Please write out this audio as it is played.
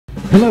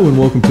Hello and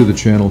welcome to the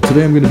channel.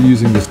 Today I'm going to be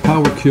using this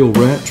Power Kill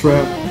rat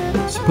trap.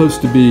 It's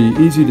supposed to be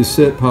easy to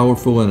set,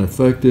 powerful, and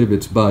effective.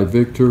 It's by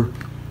Victor.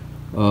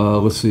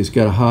 Let's see, it's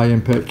got a high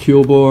impact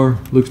kill bar.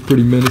 Looks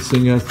pretty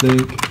menacing, I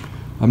think.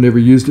 I've never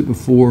used it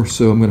before,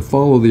 so I'm going to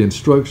follow the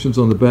instructions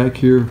on the back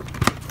here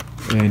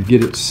and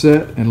get it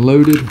set and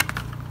loaded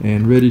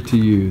and ready to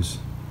use.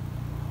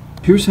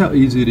 Here's how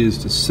easy it is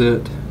to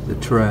set the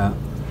trap.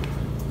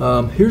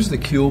 Here's the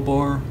kill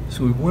bar,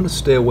 so we want to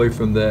stay away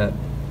from that.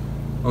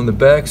 On the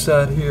back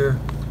side here,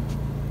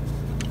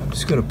 I'm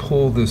just going to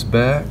pull this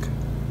back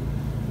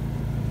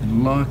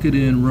and lock it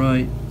in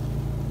right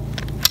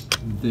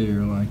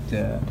there like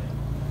that.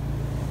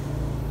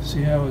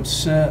 See how it's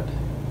set?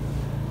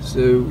 So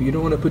you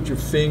don't want to put your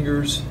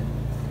fingers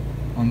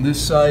on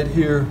this side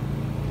here,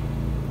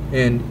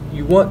 and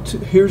you want to,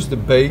 here's the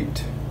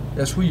bait.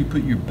 That's where you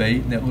put your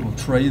bait in that little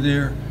tray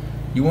there.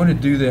 You want to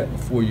do that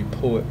before you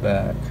pull it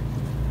back.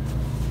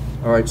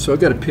 Alright, so I've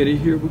got a penny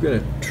here. We're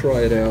going to try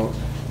it out.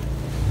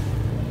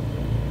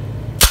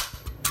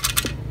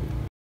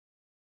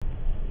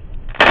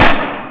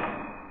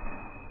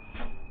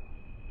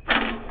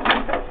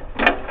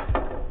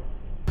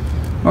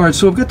 Alright,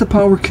 so I've got the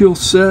Power Kill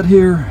set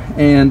here,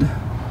 and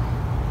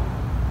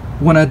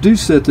when I do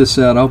set this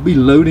out, I'll be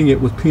loading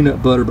it with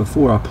peanut butter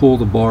before I pull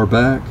the bar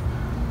back.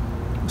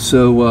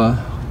 So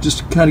just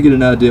to kind of get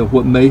an idea of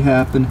what may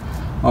happen,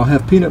 I'll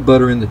have peanut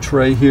butter in the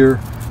tray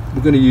here.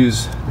 We're going to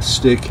use the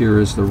stick here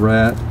as the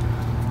rat.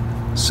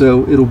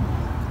 So it'll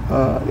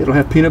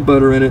have peanut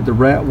butter in it. The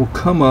rat will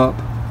come up,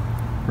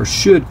 or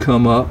should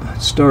come up,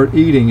 start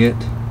eating it,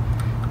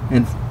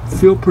 and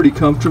feel pretty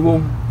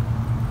comfortable.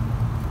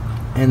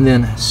 And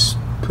then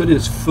put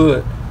his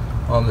foot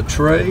on the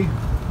tray.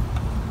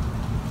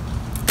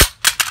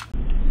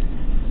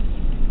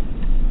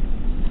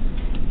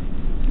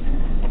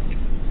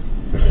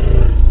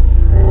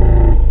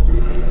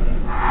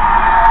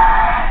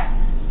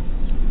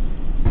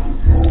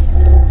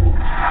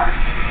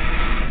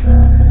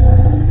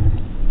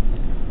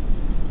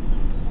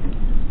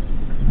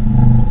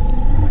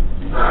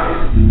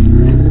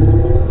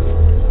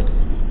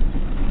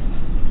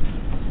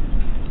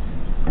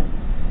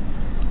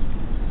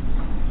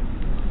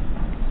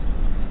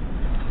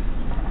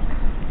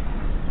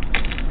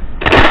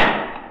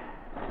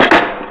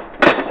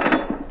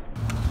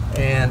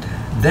 And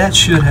that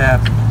should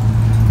happen.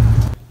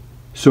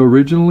 So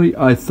originally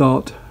I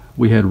thought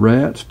we had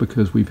rats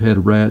because we've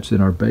had rats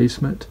in our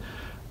basement.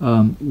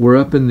 We're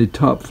up in the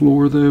top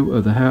floor though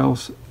of the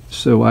house,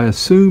 so I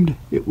assumed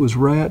it was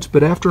rats,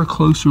 but after a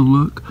closer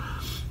look,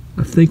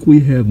 I think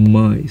we have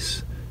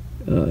mice.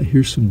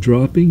 Here's some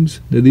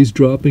droppings. Now these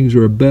droppings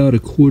are about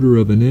 1/4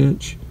 of an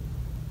inch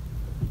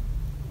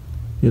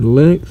in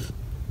length.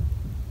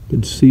 You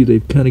can see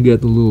they've kind of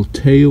got the little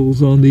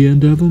tails on the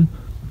end of them.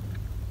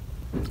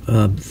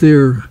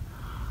 They're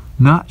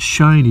not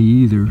shiny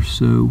either,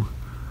 so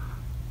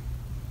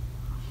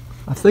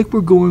I think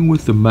we're going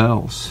with the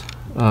mouse.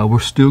 We're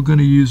still going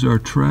to use our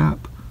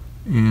trap,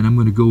 and I'm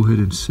going to go ahead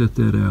and set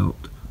that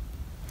out.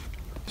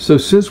 So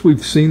since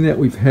we've seen that,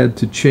 we've had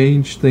to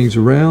change things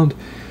around.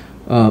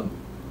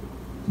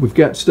 We've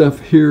got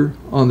stuff here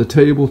on the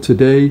table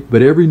today,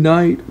 but every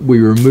night we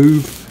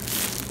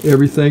remove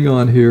everything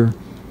on here.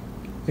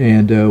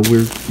 And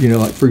we're,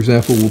 like for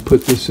example, we'll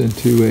put this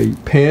into a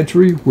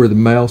pantry where the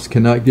mouse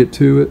cannot get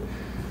to it,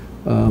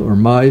 or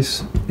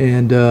mice.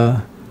 And,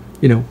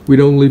 we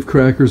don't leave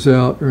crackers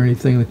out or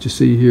anything that you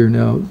see here.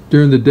 Now,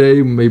 during the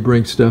day, we may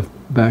bring stuff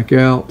back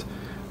out,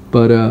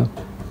 but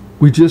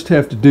we just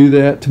have to do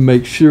that to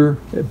make sure.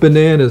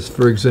 Bananas,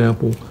 for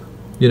example,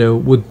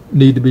 would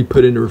need to be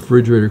put in the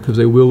refrigerator because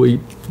they will eat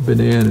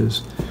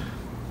bananas.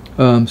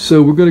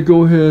 So we're going to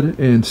go ahead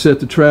and set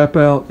the trap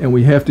out, and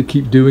we have to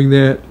keep doing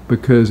that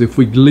because if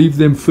we leave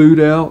them food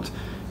out,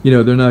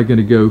 they're not going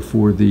to go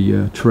for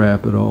the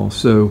trap at all.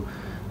 So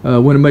I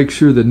want to make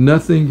sure that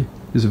nothing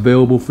is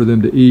available for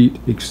them to eat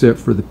except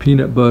for the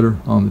peanut butter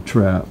on the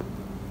trap.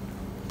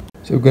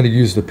 So we're going to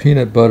use the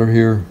peanut butter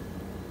here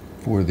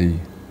for the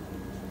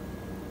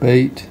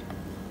bait.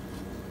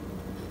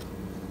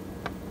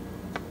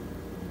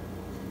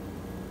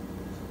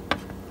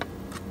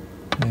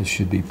 There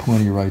should be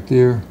plenty right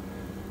there.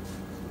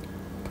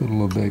 Put a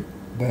little bit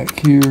back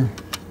here,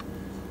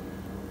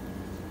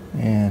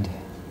 and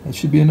that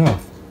should be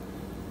enough.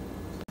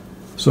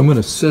 So I'm going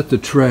to set the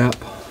trap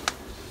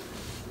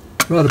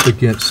right up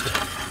against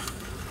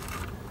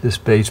this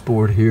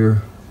baseboard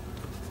here,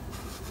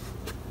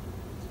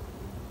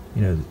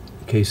 in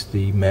case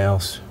the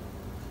mouse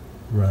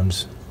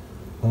runs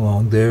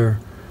along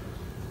there,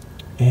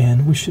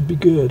 and we should be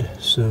good.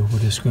 So we're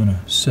just going to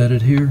set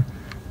it here.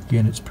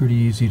 Again, it's pretty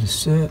easy to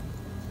set.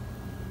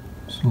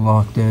 Just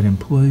lock that in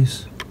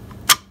place.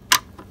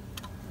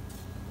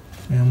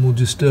 And we'll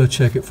just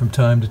check it from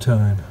time to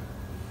time.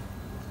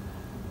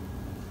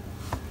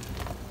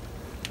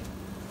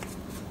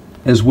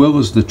 As well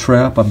as the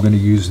trap, I'm going to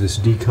use this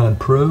Decon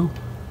Pro.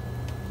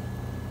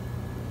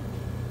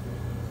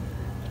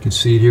 You can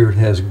see here it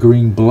has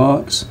green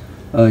blocks.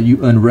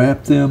 You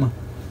unwrap them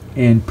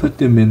and put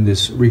them in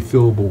this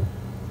refillable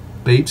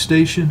bait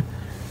station.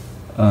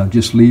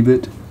 Just leave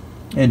it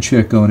and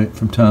check on it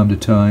from time to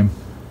time.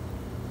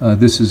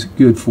 This is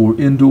good for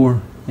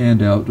indoor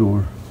and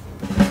outdoor.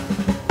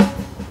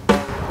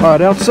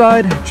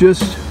 Alright,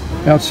 just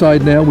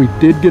outside now. We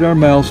did get our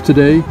mouse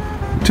today.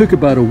 It took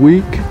about a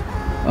week.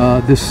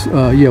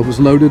 It was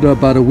loaded up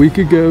about a week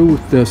ago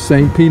with the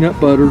same peanut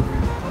butter.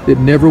 It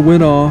never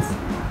went off,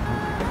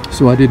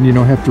 so I didn't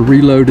have to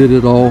reload it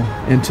at all.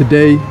 And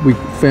today we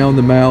found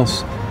the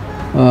mouse.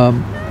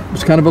 It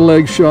was kind of a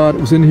leg shot.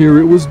 It was in here.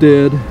 It was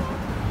dead.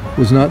 It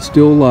was not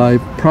still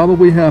alive.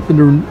 Probably happened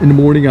in the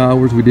morning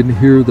hours. We didn't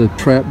hear the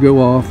trap go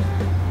off,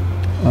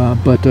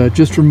 but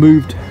just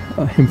removed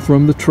him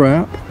from the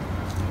trap.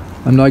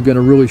 I'm not going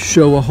to really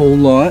show a whole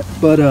lot,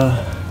 but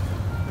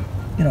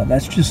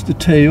that's just the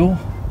tail,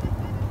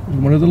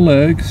 one of the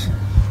legs.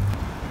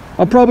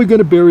 I'm probably going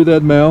to bury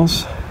that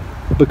mouse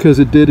because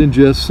it did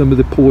ingest some of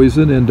the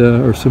poison and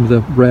or some of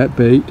the rat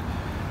bait.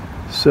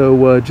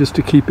 So just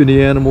to keep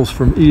any animals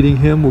from eating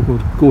him, we'll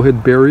go ahead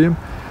and bury him.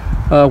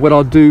 What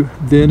I'll do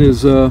then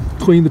is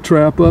clean the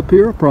trap up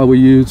here. I'll probably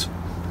use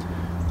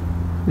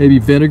maybe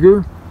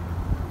vinegar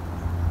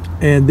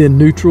and then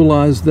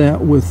neutralize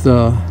that with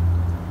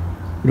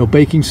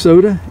baking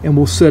soda, and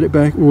we'll set it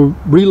back. We'll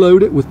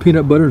reload it with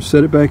peanut butter and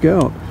set it back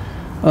out.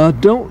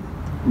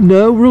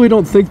 Really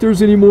don't think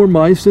there's any more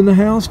mice in the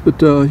house,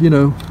 but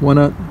why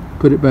not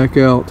put it back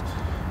out?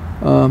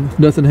 If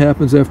nothing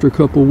happens after a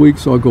couple of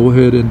weeks, I'll go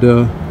ahead and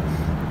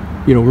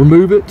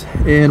remove it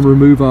and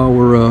remove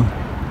our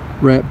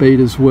rat bait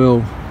as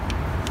well.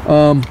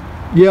 I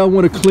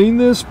want to clean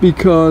this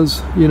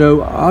because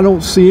I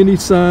don't see any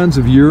signs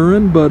of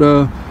urine,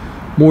 but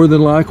more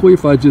than likely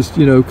if I just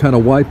kind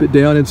of wipe it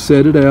down and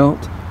set it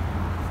out,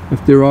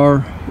 if there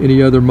are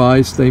any other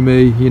mice, they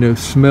may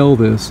smell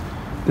this.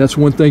 That's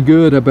one thing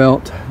good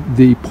about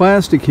the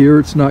plastic here.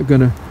 It's not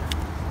going to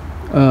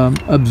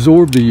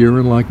absorb the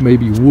urine like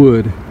maybe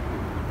wood.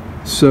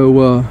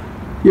 So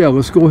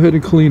let's go ahead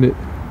and clean it.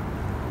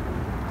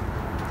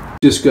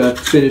 Just got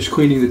finished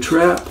cleaning the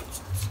trap.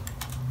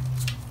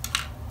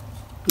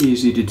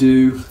 Easy to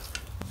do.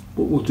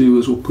 What we'll do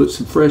is we'll put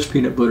some fresh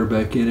peanut butter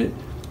back in it,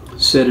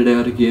 set it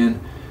out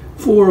again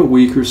for a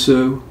week or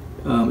so.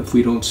 If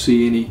we don't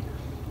see any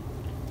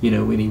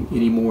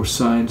more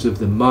signs of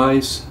the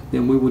mice,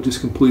 then we will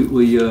just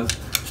completely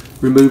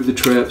remove the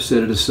trap,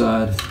 set it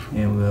aside,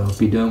 and we'll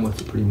be done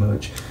with it pretty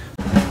much.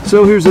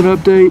 So here's an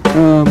update.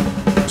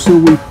 So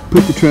we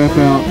put the trap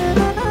out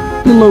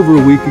a little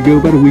over a week ago,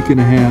 about a week and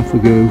a half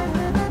ago.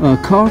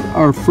 Caught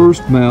our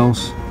first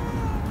mouse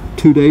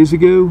 2 days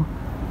ago.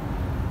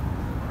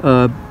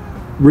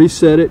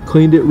 Reset it,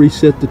 cleaned it,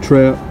 reset the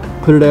trap,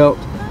 put it out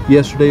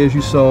yesterday as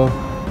you saw.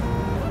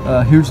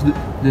 Here's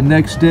the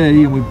next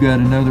day, and we've got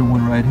another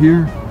one right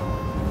here.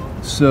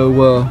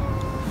 So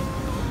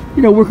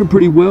working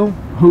pretty well.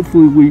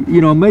 Hopefully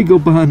I may go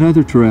buy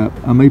another trap.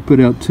 I may put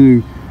out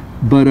two,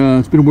 but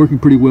it's been working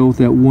pretty well with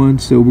that one,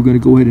 so we're going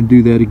to go ahead and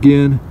do that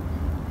again,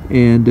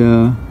 and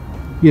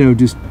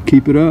just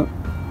keep it up.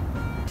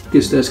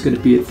 Guess that's going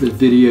to be it for the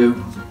video.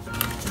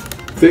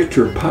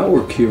 Victor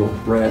Power Kill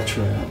rat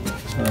trap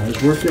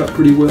has worked out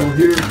pretty well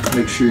here.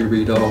 Make sure you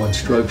read all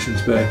instructions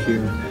back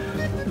here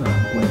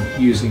when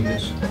using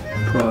this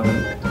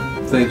product.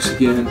 Thanks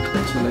again.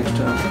 Until next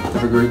time,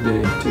 have a great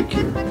day. Take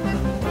care.